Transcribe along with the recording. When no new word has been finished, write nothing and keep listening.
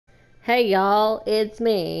Hey y'all, it's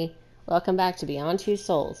me. Welcome back to Beyond Two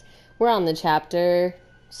Souls. We're on the chapter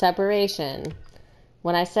Separation.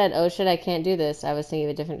 When I said, oh shit, I can't do this, I was thinking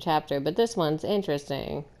of a different chapter, but this one's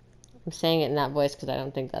interesting. I'm saying it in that voice because I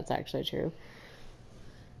don't think that's actually true.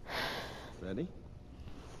 Ready?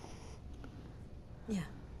 Yeah.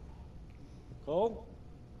 Cole?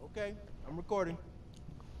 Okay, I'm recording.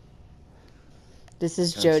 This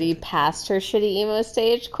is Jodie past her shitty emo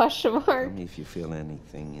stage, question mark. Tell me if you feel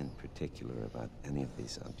anything in particular about any of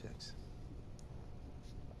these objects.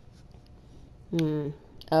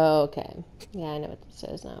 Oh, okay. Yeah, I know what this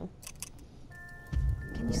says now.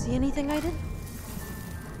 Can you see anything, Aiden?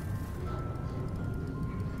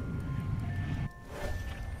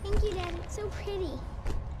 Thank you, Dad. It's so pretty.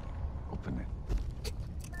 Open it.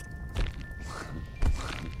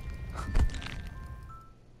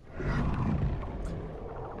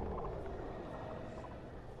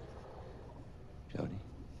 Jodie?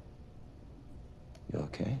 You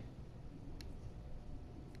okay?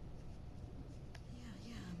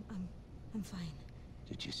 Yeah, I'm fine.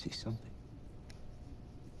 Did you see something?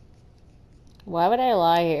 Why would I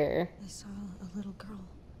lie here? I saw a little girl.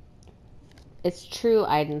 It's true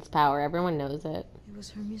Aiden's power. Everyone knows it. It was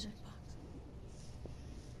her music box.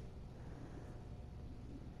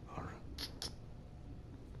 All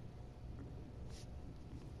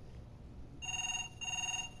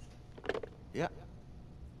right. Yeah.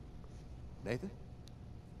 Nathan?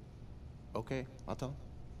 Okay, I'll tell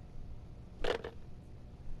him.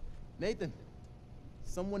 Nathan,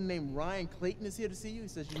 someone named Ryan Clayton is here to see you. He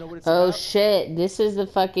says you know what it's Oh about. shit, this is the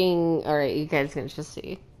fucking... Alright, you guys can just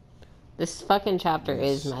see. This fucking chapter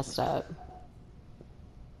is messed up.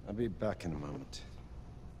 I'll be back in a moment.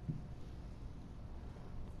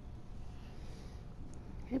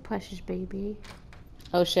 Hey, precious baby.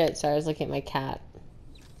 Oh shit, sorry, I was looking at my cat.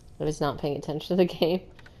 I was not paying attention to the game.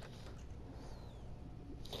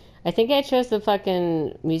 I think I chose the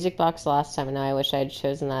fucking music box last time, and now I wish I had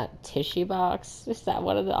chosen that tissue box. Is that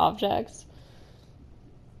one of the objects?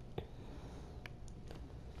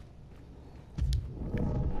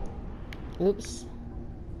 Oops.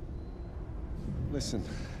 Listen.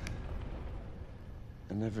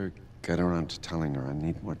 I never got around to telling her I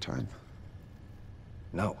need more time.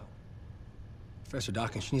 No. Professor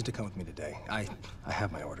Dawkins, she needs to come with me today. I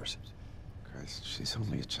have my orders. Christ, she's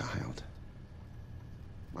only a child.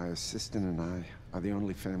 My assistant and I are the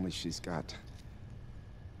only family she's got.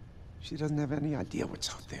 She doesn't have any idea what's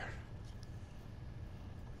out there.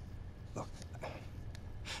 Look,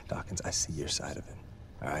 Dawkins, I see your side of it.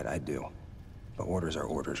 All right, I do. But orders are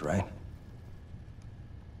orders, right?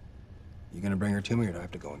 You gonna bring her to me, or do I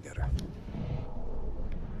have to go and get her?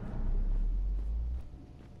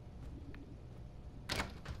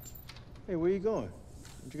 Hey, where you going?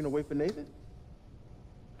 Aren't you gonna wait for Nathan?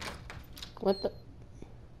 What the...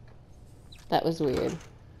 That was weird.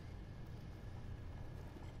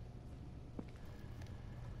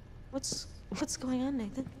 What's going on,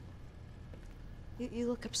 Nathan? You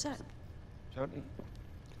look upset. Jodie?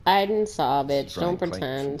 Aiden saw, bitch. Brian Don't Clayton from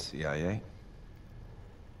pretend. CIA.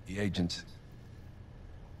 The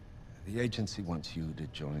agency wants you to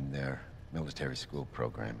join their military school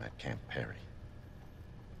program at Camp Perry.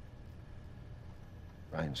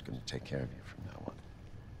 Ryan's gonna take care of you from now on.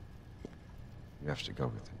 You have to go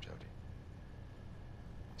with him, Jodie.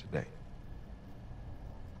 Today.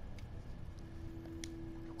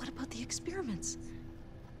 What about the experiments?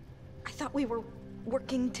 I thought we were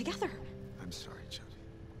working together. I'm sorry, Jodie.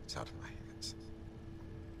 It's out of my hands.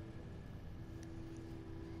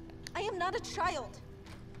 I am not a child.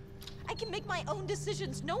 I can make my own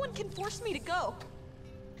decisions. No one can force me to go.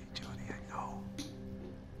 Hey, Jodie, I know.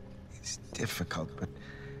 It's difficult, but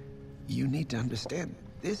you need to understand,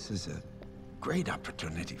 this is a great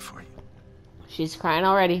opportunity for you. She's crying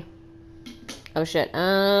already. Oh shit.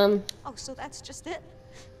 Oh, so that's just it?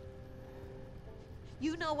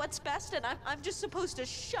 You know what's best, and I'm just supposed to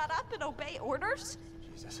shut up and obey orders?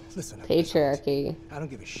 Jesus, listen. Patriarchy. I don't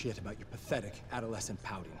give a shit about your pathetic adolescent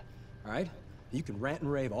pouting. All right? You can rant and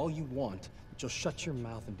rave all you want, but you'll shut your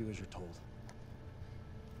mouth and do as you're told.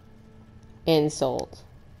 Insult.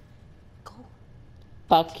 Go.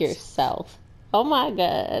 Fuck yourself. Oh my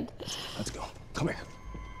god. Let's go. Come here.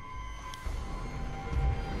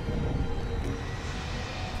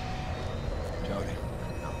 Jodie.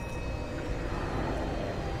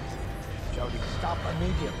 Jodie, stop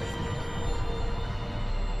immediately.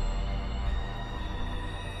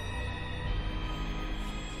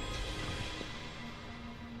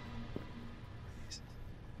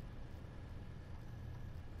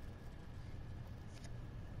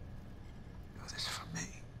 Do this for me.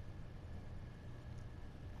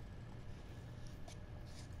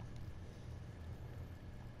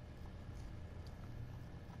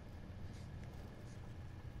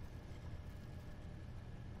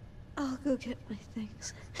 I'll go get my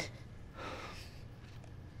things.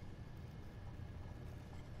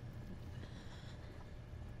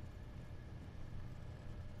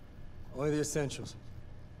 Only the essentials.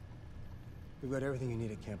 We've got everything you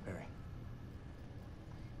need at Camp Perry.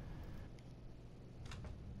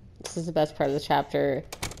 This is the best part of the chapter.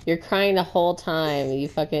 You're crying the whole time. You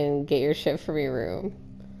fucking get your shit from your room.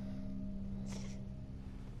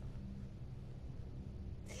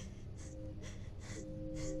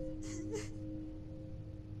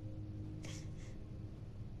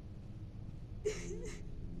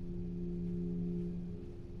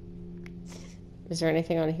 Is there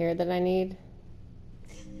anything on here that I need?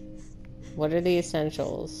 What are the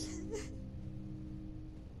essentials?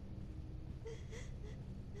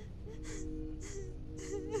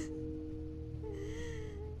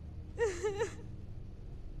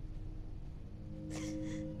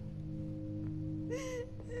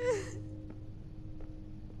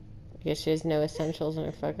 I guess she has no essentials in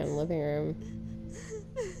her fucking living room.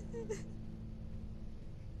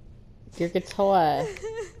 Your guitar.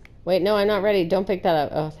 Wait, no, I'm not ready. Don't pick that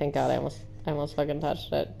up. Oh, thank God. I almost fucking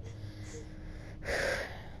touched it.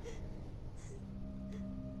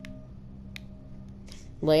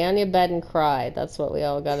 Lay on your bed and cry. That's what we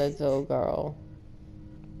all gotta do, girl.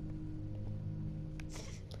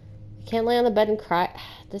 You can't lay on the bed and cry.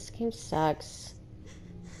 This game sucks.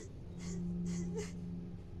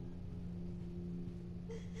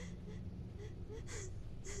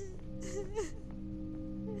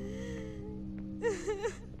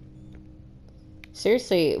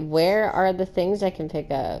 Seriously, where are the things I can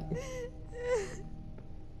pick up?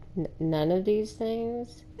 None of these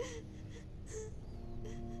things?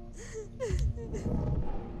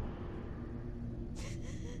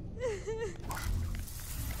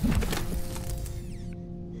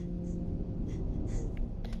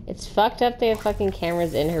 It's fucked up they have fucking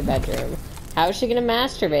cameras in her bedroom. How is she gonna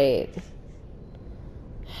masturbate?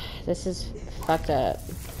 This is fucked up.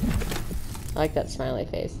 I like that smiley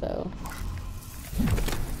face though.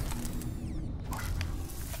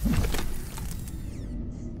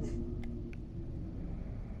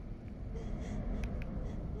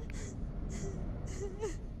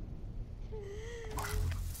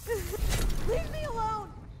 Leave me alone!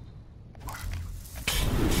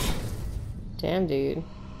 Damn, dude.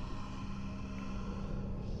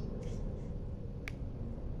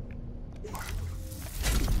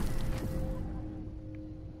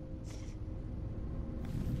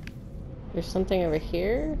 There's something over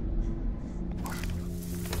here.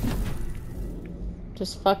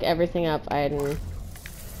 Just fuck everything up, Aiden.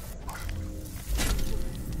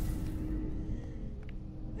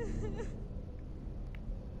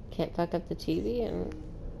 Can't fuck up the TV and...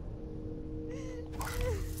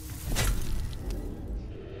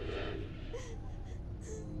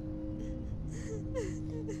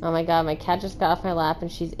 Oh my God, my cat just got off my lap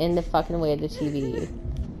and she's in the fucking way of the TV.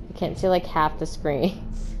 I can't see like half the screen.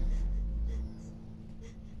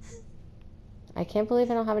 I can't believe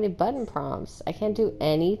I don't have any button prompts. I can't do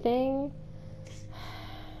anything.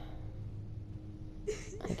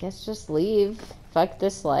 I guess just leave. Fuck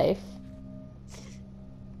this life.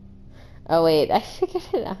 Oh wait, I figured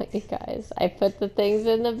it out, you guys. I put the things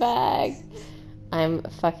in the bag. I'm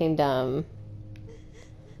fucking dumb.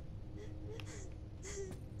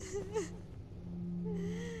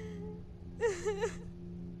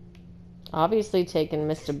 Obviously taking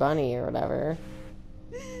Mr. Bunny or whatever.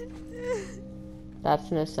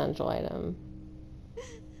 That's an essential item.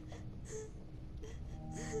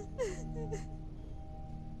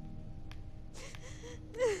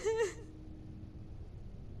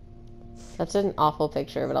 That's an awful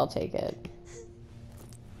picture, but I'll take it.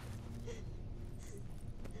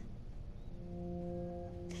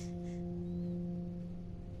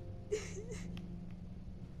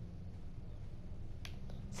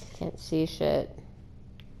 Can't see shit.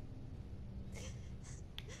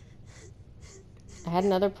 I had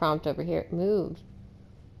another prompt over here. Move.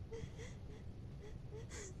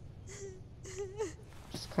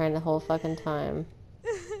 Just crying the whole fucking time.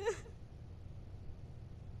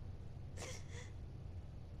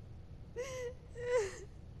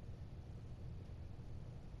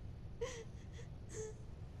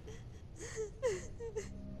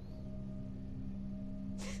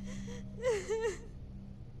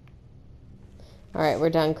 Alright, we're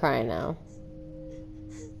done crying now.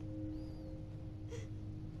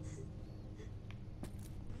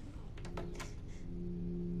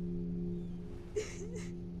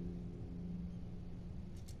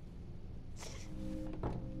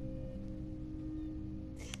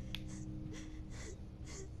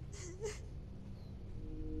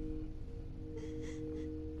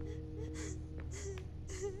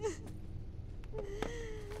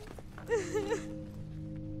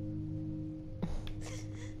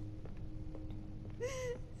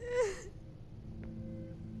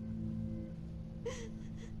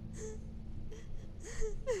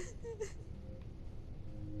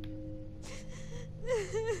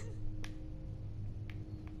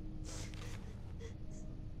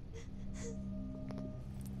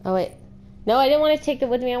 Oh, wait. No, I didn't want to take it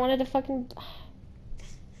with me. I wanted to fucking...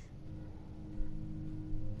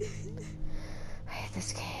 I hate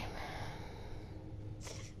this game.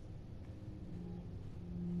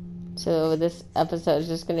 So this episode is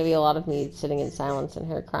just going to be a lot of me sitting in silence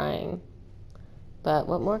and her crying. But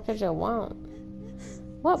what more could you want?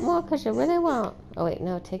 What more could you really want? Oh, wait,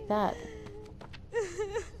 no, take that.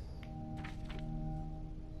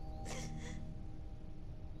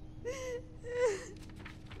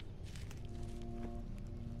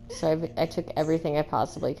 So I took everything I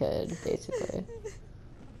possibly could, basically.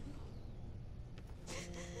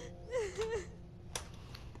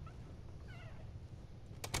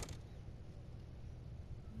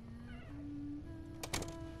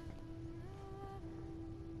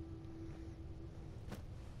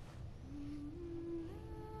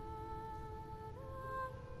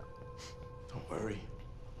 Don't worry.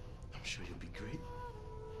 I'm sure you'll be great.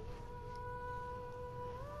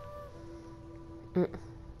 Damn.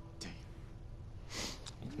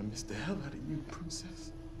 I'm gonna miss the hell out of you,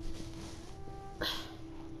 princess.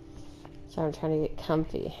 So I'm trying to get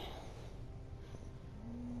comfy.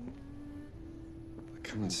 I'll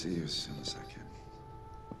come and see you as soon as I can.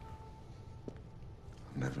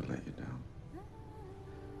 I'll never let you down.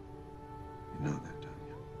 You know that, don't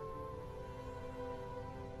you?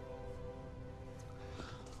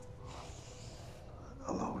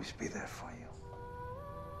 I'll always be there for you.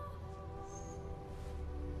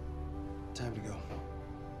 Time to go.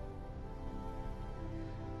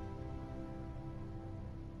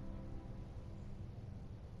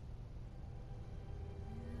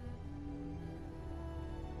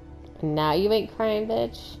 Now you ain't crying,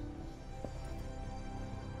 bitch.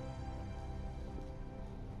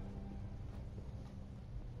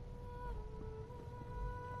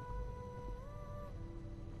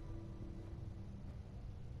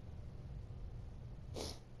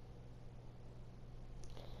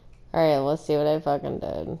 Alright, let's see what I fucking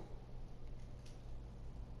did.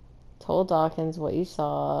 Told Dawkins what you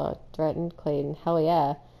saw. Threatened Clayton. Hell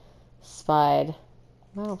yeah. Spied.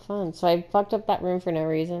 Wow, fun. So I fucked up that room for no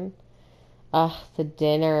reason. Ugh, the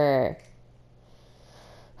dinner.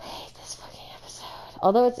 I hate this fucking episode.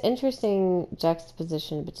 Although it's interesting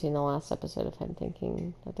juxtaposition between the last episode, if I'm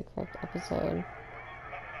thinking of the correct episode.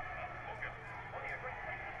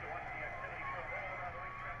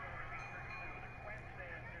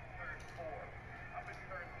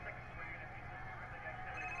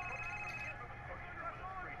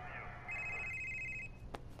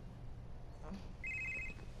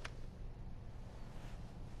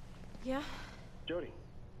 Yeah? Jodie.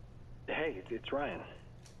 Hey, it's Ryan.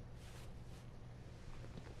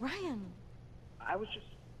 Ryan, I was just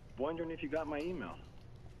wondering if you got my email.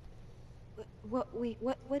 what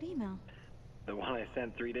email? The one I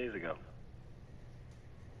sent 3 days ago.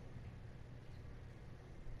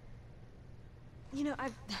 You know,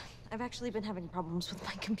 I've actually been having problems with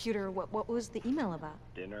my computer. What was the email about?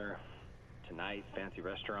 Dinner, tonight, fancy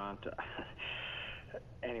restaurant.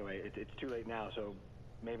 Anyway, it's too late now, so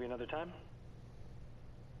maybe another time?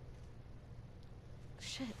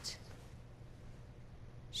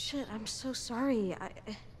 Shit, I'm so sorry.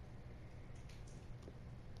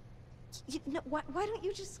 You know, why don't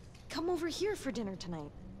you just come over here for dinner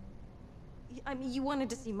tonight? I mean, you wanted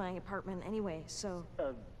to see my apartment anyway, so...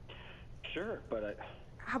 Sure, but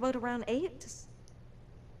How about around 8?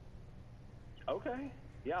 Okay.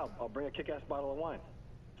 Yeah, I'll bring a kick-ass bottle of wine.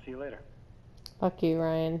 See you later. Fuck you,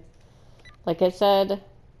 Ryan. Like I said...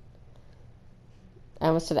 I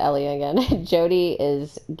almost said Ellie again. Jodie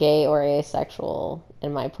is gay or asexual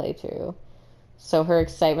in my playthrough. So her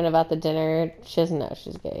excitement about the dinner, she doesn't know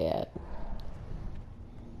she's gay yet.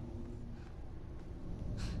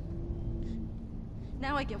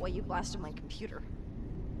 Now I get why you blasted my computer.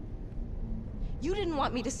 You didn't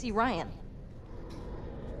want me to see Ryan.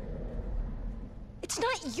 It's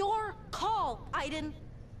not your call, Aiden.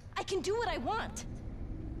 I can do what I want.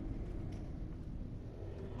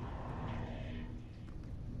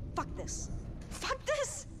 Fuck this. Fuck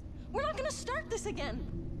this! We're not gonna start this again.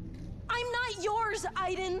 I'm not yours,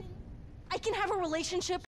 Aiden. I can have a relationship